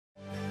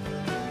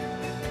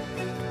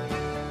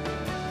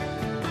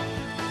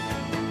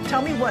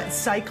Tell me what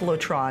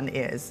cyclotron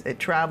is. It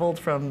traveled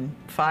from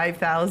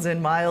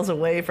 5,000 miles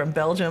away from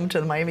Belgium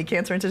to the Miami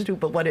Cancer Institute,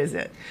 but what is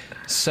it?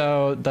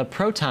 So the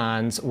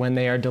protons, when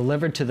they are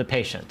delivered to the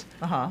patient.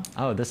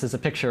 Oh, this is a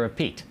picture of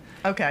Pete.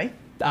 Okay.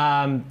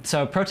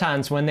 So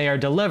protons, when they are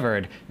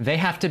delivered, they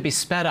have to be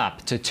sped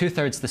up to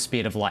 2/3 the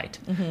speed of light.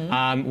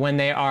 When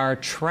they are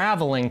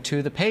traveling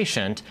to the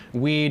patient,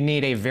 we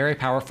need a very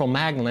powerful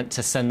magnet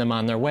to send them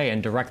on their way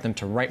and direct them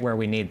to right where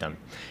we need them.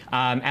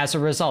 As a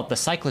result, the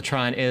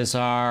cyclotron is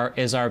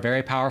our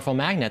very powerful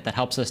magnet that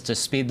helps us to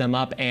speed them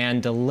up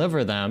and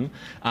deliver them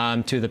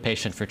to the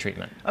patient for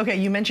treatment. Okay,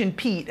 you mentioned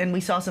Pete, and we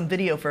saw some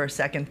video for a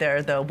second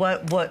there, though.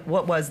 What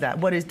was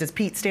that? Does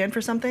Pete stand for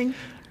something?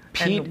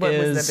 Pete and what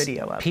was the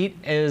video of? Pete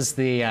is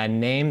the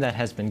name that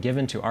has been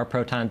given to our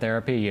proton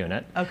therapy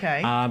unit.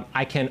 Okay.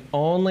 I can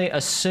only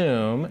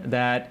assume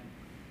that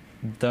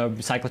the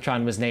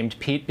cyclotron was named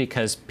Pete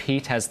because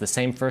Pete has the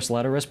same first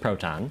letter as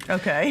proton.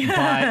 Okay.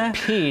 But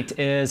Pete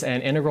is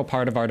an integral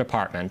part of our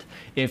department.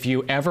 If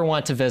you ever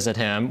want to visit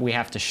him, we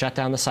have to shut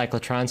down the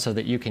cyclotron so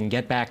that you can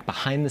get back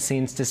behind the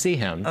scenes to see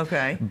him.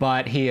 Okay.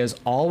 But he is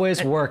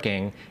always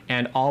working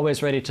and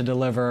always ready to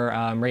deliver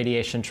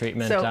radiation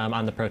treatment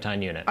on the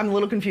proton unit. I'm a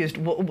little confused.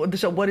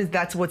 So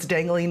that's what's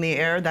dangling in the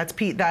air? That's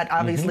Pete. That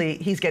obviously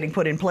he's getting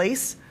put in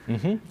place?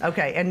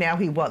 Okay, and now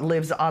he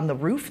lives on the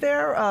roof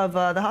there of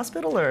the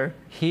hospital, or?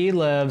 He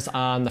lives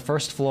on the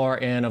first floor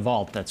in a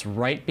vault that's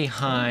right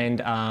behind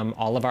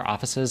all of our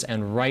offices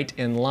and right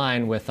in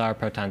line with our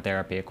proton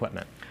therapy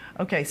equipment.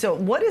 Okay, so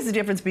what is the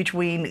difference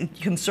between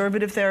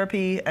conservative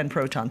therapy and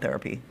proton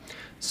therapy?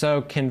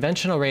 So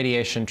conventional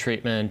radiation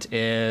treatment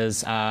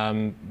is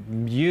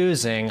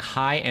using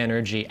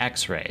high-energy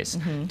X-rays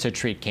to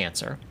treat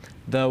cancer.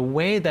 The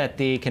way that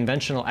the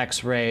conventional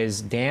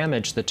X-rays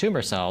damage the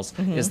tumor cells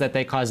is that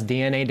they cause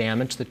DNA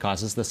damage that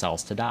causes the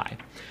cells to die.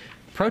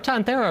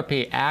 Proton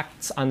therapy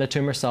acts on the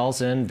tumor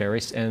cells in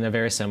a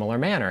very similar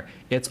manner.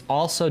 It's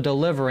also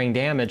delivering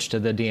damage to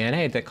the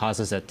DNA that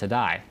causes it to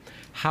die.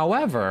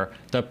 However,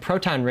 the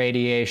proton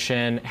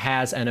radiation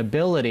has an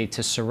ability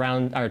to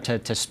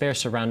spare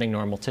surrounding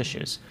normal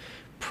tissues.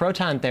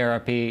 Proton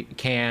therapy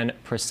can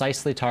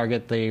precisely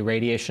target the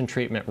radiation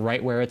treatment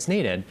right where it's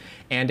needed,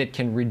 and it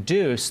can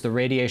reduce the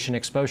radiation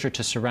exposure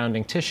to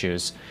surrounding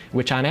tissues,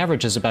 which on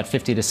average is about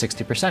 50 to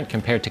 60%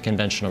 compared to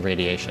conventional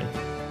radiation.